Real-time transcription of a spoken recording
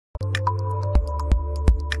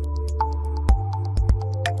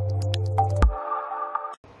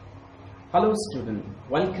Hello student,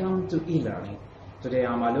 welcome to e-learning. Today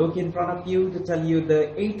I'm Alok in front of you to tell you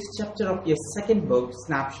the 8th chapter of your second book,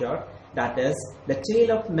 Snapshot, that is The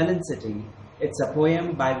Tale of Melon City. It's a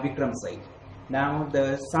poem by Vikram Seth. Now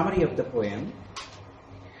the summary of the poem.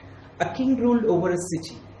 A king ruled over a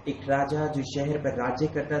city. एक राजा जो शहर पर राज्य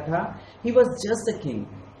करता था. He was just a king.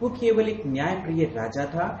 वो केवल एक न्यायप्रिय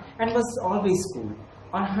राजा था and was always cool.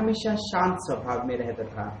 और हमेशा शांत स्वभाव में रहता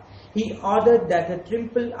था. He ordered that a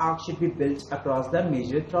triple arch should be built across the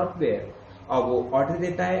major thoroughfare. और वो ऑर्डर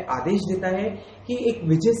देता है, आदेश देता है कि एक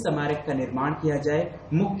विजय स्मारक का निर्माण किया जाए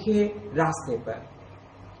मुख्य रास्ते पर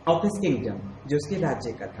ऑफ हिज किंगडम, जो उसके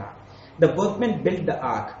राज्य का था. The workmen built the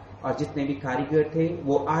ark. और जितने भी कारीगर थे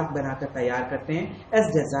वो आर्क बनाकर तैयार करते हैं as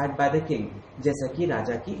desired by the king, जैसा कि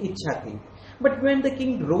राजा की इच्छा थी. But when the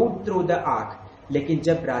king rode through the ark, लेकिन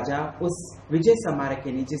जब राजा उस विजय स्मारक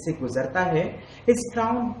के नीचे से गुजरता है, his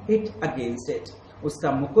crown hit against it,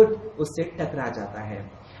 उसका मुकुट उससे टकरा जाता है,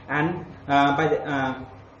 and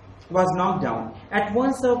was knocked down. At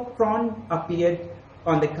once a frown appeared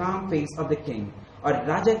on the calm face of the king, और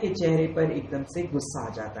राजा के चेहरे पर एकदम से गुस्सा आ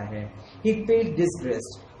जाता है. He felt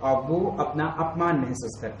disgraced, और वो अपना अपमान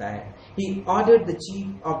महसूस करता है. He ordered the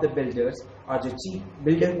chief of the builders, और जो चीफ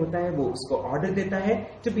बिल्डर होता है वो उसको ऑर्डर देता है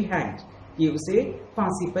to be hanged, कि उसे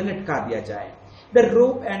फांसी पर लटका दिया जाए. The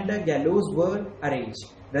rope and the gallows were arranged.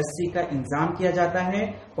 रस्सी का इंतजाम किया जाता है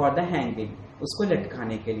for the hanging, उसको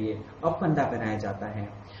लटकाने के लिए, और फंदा बनाया जाता है.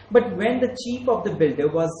 But when the chief of the builder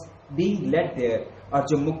was being led there, और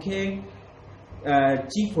जो मुख्य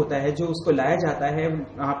चीफ होता है जो उसको लाया जाता है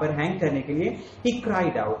वहां पर हैंग करने के लिए, he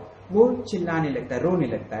cried out, वो चिल्लाने लगता है, रोने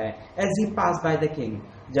लगता है, as he passed by the king,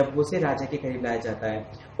 जब वो उसे राजा के करीब लाया जाता है.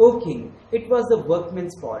 O king, it was the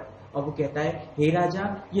workmen's fault. और वो कहता है, हे राजा,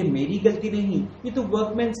 ये मेरी गलती नहीं, ये तो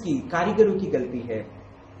वर्कमेन्स की, कारीगरों की गलती है.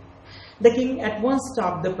 The king at once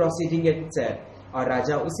stopped the proceeding and said, और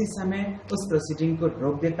राजा उसी समय उस प्रोसीडिंग को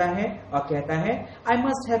रोक देता है और कहता है, I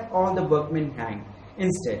must have all the workmen hanged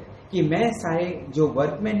instead, कि मैं सारे जो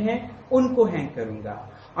वर्कमैन हैं उनको हैंग करूंगा.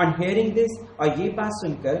 On hearing this, और ये बात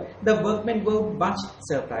सुनकर, the workmen were much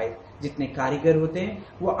surprised, जितने कारीगर होते हैं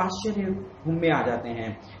वो आश्चर्य में आ जाते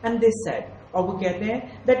हैं. And they said, और वो कहते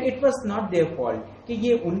हैं that it was not their fault, कि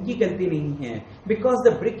ये उनकी गलती नहीं है, because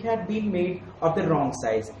the brick had been made of the wrong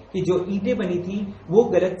size, कि जो ईंटें बनी थी वो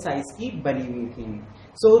गलत साइज की बनी हुई थी.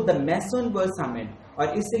 So the mason were summoned,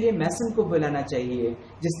 और इसलिए मैसन को बुलाना चाहिए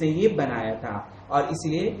जिसने ये बनाया था, और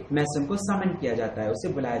इसलिए मैसन को समन किया जाता है,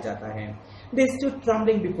 उसे बुलाया जाता है. They stood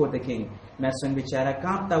trembling before the king. मैसन बेचारा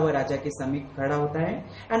कांपता हुआ राजा के समीप खड़ा होता है.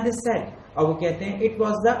 And they said, और वो कहते हैं, it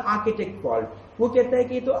was the architect fault. वो कहता है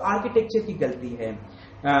कि ये तो आर्किटेक्चर की गलती है,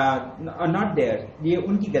 not there, ये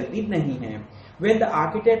उनकी गलती नहीं है. When the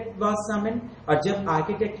architect was summoned, और जब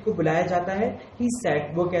आर्किटेक्ट को बुलाया जाता है, he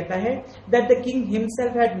said, वो कहता है that the king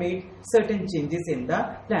himself had made certain changes in the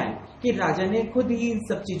plan, कि राजा ने खुद ही इन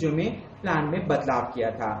सब चीजों में प्लान में बदलाव किया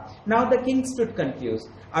था. Now the king stood confused.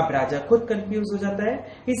 अब राजा खुद कंफ्यूज हो जाता है.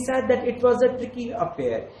 He said that it was a tricky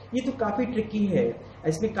affair. ये तो काफी ट्रिकी है,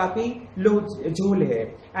 इसमें काफी झोल है.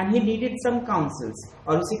 And he needed some counsels,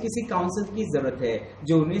 और उसे किसी काउंसिल की जरूरत है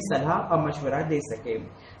जो उन्हें सलाह और मशवरा दे सके.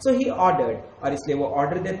 So he ordered, और इसलिए वो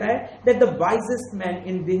ऑर्डर देता है that the wisest man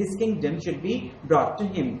in his kingdom should be brought to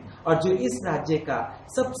him, और जो इस राज्य का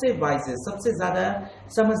सबसे wisest, सबसे ज्यादा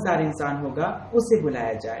समझदार इंसान होगा उसे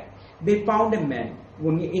बुलाया जाए. They found a man,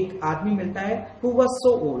 उन्हें एक आदमी मिलता है who was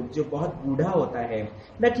so old, जो बहुत बूढ़ा होता है,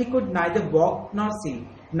 that he could neither walk nor see,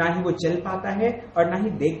 ना ही वो चल पाता है और ना ही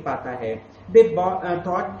देख पाता है. They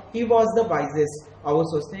thought he was the wisest, और वो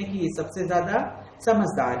सोचते हैं कि ये सबसे ज्यादा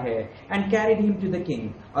समझदार है. And carried him to the king,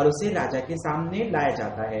 और उसे राजा के सामने लाया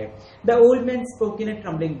जाता है. The old man spoke in a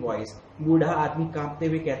trembling voice. बूढ़ा आदमी कांपते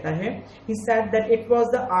हुए कहता है, he said that it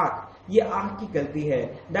was the ark, ये आग की गलती है,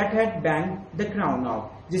 that had banged the crown off,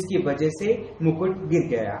 जिसकी वजह से मुकुट गिर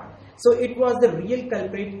गया. So it was the real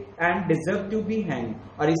culprit and deserved to be hanged,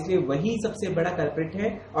 और इसलिए वही सबसे बड़ा कल्प्रिट है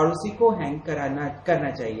और उसी को हैंग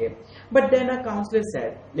करना चाहिए. But then a counselor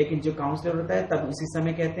said, लेकिन जो काउंसलर होता है तब उसी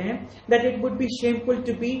समय कहते हैं that it would be shameful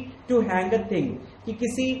to hang a thing, कि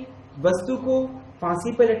किसी वस्तु को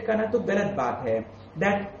फांसी पर लटकाना तो गलत बात है.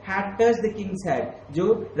 That had touched the king's head, जो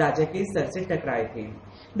राजा के सर से टकराए थे.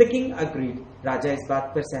 The king agreed. राजा इस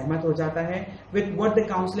बात पर सहमत हो जाता है with what the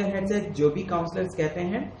counselor had said, जो भी काउंसलर्स कहते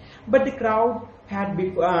हैं. But the crowd had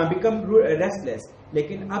become restless.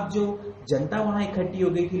 लेकिन अब जो जनता वहां इकट्ठी हो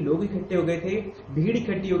गई थी, लोग इकट्ठे हो गए थे, भीड़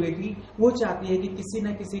इकट्ठी हो गई थी, वो चाहती है कि किसी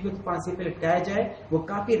न किसी को फांसी पे लटकाया जाए. वो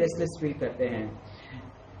काफी रेस्टलेस फील करते हैं.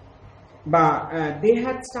 They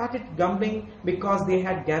had started grumbling because they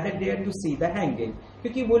had gathered there to see the hanging,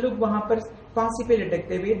 क्योंकि वो लोग वहां पर फांसी पे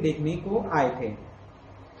लटकते हुए देखने को आए थे।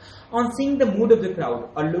 On seeing the mood of the crowd,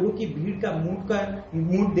 और लोगों की भीड़ का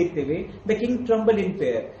मूड देखते हुए, the king trembled in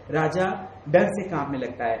fear, राजा डर से कांपने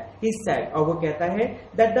लगता है। He said, और वो कहता है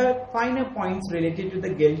that the finer points related to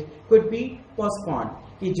the guilt could be postponed,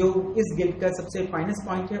 कि जो इस गिल्ट का सबसे फाइनेस्ट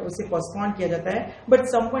पॉइंट है उसे पोस्टपोन किया जाता है, but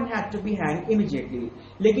someone had to be hang immediately,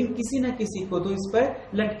 लेकिन किसी न किसी को तो इस पर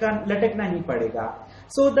लटकना ही पड़ेगा।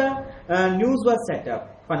 So the news was set up,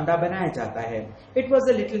 फंदा बनाया जाता है। It was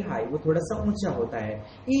a little high, वो थोड़ा सा ऊंचा होता है।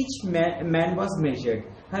 ईच मैन वॉज मेजर्ड,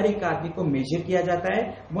 हर एक आदमी को मेजर किया जाता है,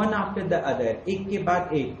 वन आफ्टर द अदर, एक के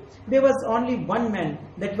बाद एक। There was only one man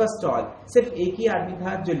that was tall, सिर्फ एक ही आदमी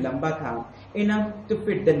था जो लंबा था, enough to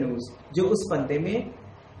fit the news, जो उस फंदे में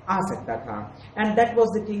आ सकता था। And that was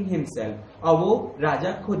the king himself, और वो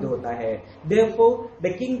राजा खुद होता है। Therefore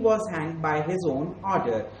the king was hang by his own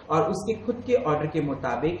order, और उसके खुद के ऑर्डर के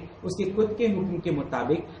मुताबिक, उसके खुद के हुक्म के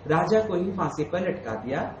मुताबिक राजा को ही फांसी पर लटका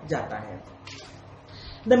दिया जाता है।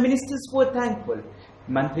 द मिनिस्टर्स वर थैंकफुल,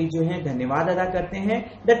 मंत्री जो हैं धन्यवाद अदा करते हैं,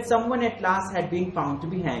 that someone at last had been found to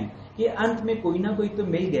be hang, कि अंत में कोई ना कोई तो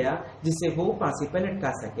मिल गया जिसे वो फांसी पर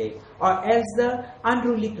लटका सके। और एल्स द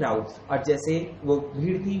अनरूली क्राउड, और जैसे वो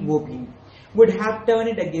भीड़ थी वो भी, would have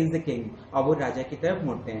turned against the king, और वो राजा की तरफ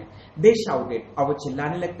मुड़ते हैं। दे शाउटेड, और वो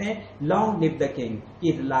चिल्लाने लगते हैं, लॉन्ग लिव द किंग,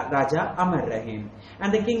 कि राजा अमर रहे।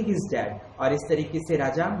 And the king is dead, और इस तरीके से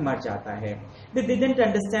राजा मर जाता है। They didn't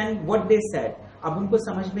understand what they said, अब उनको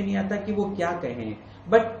समझ में नहीं आता कि वो क्या कहें,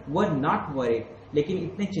 बट वर नॉट वरीड, लेकिन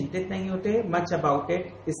इतने चिंतित नहीं होते मच अबाउट इट,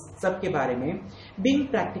 इस सब के बारे में। बीइंग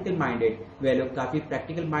प्रैक्टिकल माइंडेड, वे लोग काफी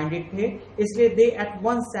प्रैक्टिकल माइंडेड थे, इसलिए दे eight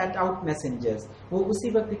once set out messengers, वो उसी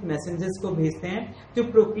वक्त एक मैसेंजर्स को भेजते हैं to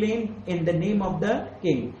proclaim in the name of the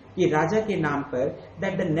king, कि राजा के नाम पर,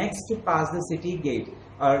 that the next to pass the city gate,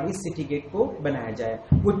 और इस सिटी गेट को बनाया जाए।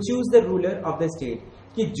 वो choose the ruler of the state,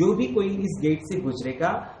 कि जो भी कोई इस गेट से गुजरेगा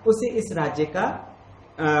उसे इस राज्य का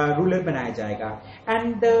रूलर बनाया जाएगा।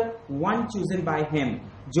 And the one chosen by him,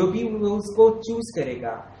 जो भी वो उसको चूज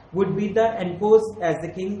करेगा, would be the enforce as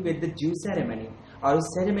the king with the due ceremony, और उस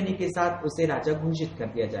सेरेमनी के साथ उसे राजा घोषित कर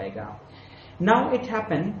दिया जाएगा। नाउ इट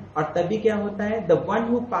हैपन, और तभी क्या होता है, the one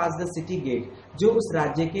who pass the city gate, जो उस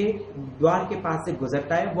राज्य के द्वार के पास से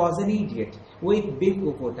गुजरता है, वॉज एन इडियट, वो एक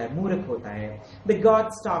बेवकूफ होता है, मूर्ख होता है। द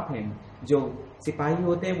गॉड स्टॉप हिम, जो सिपाही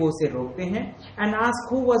होते हैं वो उसे रोकते हैं। And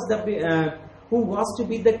ask who was to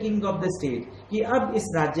be the king of the state, कि अब इस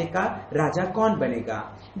राज्य का राजा कौन बनेगा।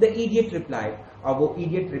 The idiot replied, और वो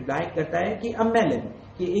idiot reply करता है कि a melon,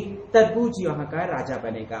 कि एक तरबूज यहाँ का राजा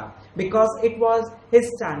बनेगा। Because it was his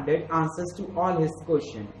standard answers to all his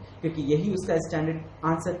question, क्योंकि यही उसका स्टैंडर्ड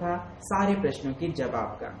आंसर था सारे प्रश्नों के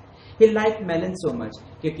जवाब का। He liked melon so much,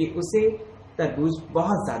 क्योंकि उसे तरबूज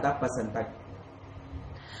बहुत ज्यादा पसंद था।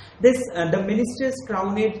 The ministers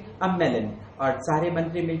crowned a melon, और सारे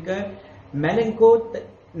मंत्री मिलकर मेलन को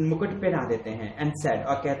मुकुट पहना देते हैं। एंड सेड,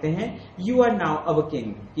 और कहते हैं, you are now our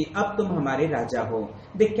king, कि अब तुम हमारे राजा हो।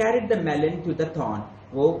 दे carried the melon to the thorn,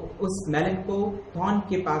 वो उस मेलन को थॉर्न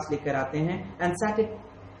के पास लेकर आते हैं। And set it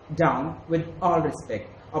down with all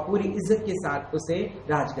respect, और पूरी इज्जत के साथ उसे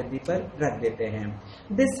राजगद्दी पर रख देते हैं।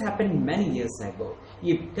 This happened many years ago,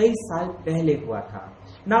 ये कई साल पहले हुआ था।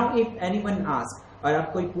 नाउ इफ एनीवन आस्क, और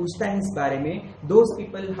अब कोई पूछता है इस बारे में, those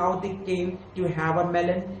people how they came to have a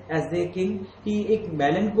melon as there king, कि एक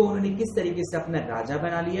मेलन को उन्होंने किस तरीके से अपना राजा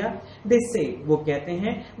बना लिया। दे से, वो कहते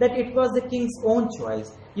हैं, that it was the Kings own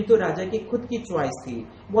choice, ये तो राजा की खुद की चॉइस थी।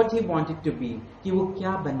 What he wanted to be, कि वो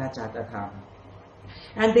क्या बनना चाहता था।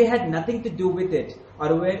 And they had nothing to do with it,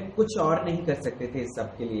 और वे कुछ और नहीं कर सकते थे इस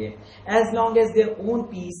सब के लिए। As long as their own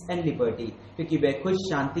piece and liberty, क्योंकि वे खुद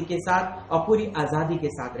शांति के साथ और पूरी आजादी के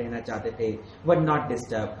साथ रहना चाहते थे। वर नॉट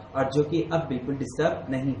डिस्टर्ब, और जो कि अब बिल्कुल डिस्टर्ब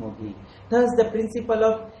नहीं होगी। Thus the principle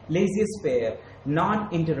of laziest fair, non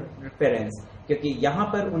interference, क्योंकि यहाँ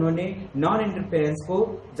पर उन्होंने नॉन इंटरफेरेंस को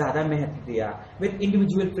ज्यादा महत्व दिया। विद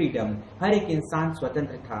इंडिविजुअल फ्रीडम, हर एक इंसान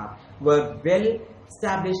स्वतंत्र था। Were well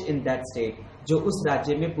established in that state, जो उस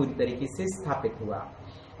राज्य में पूरी तरीके से स्थापित हुआ।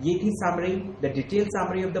 ये थी summary, the detail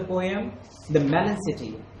summary of the poem the melon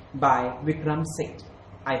city bye Vikram Seth.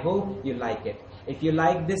 I hope you like it. If you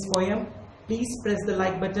like this poem, please press the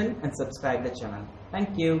like button and subscribe the channel.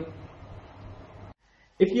 Thank you.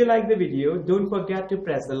 If you like the video, don't forget to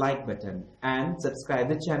press the like button and subscribe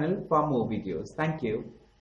the channel for more videos. Thank you.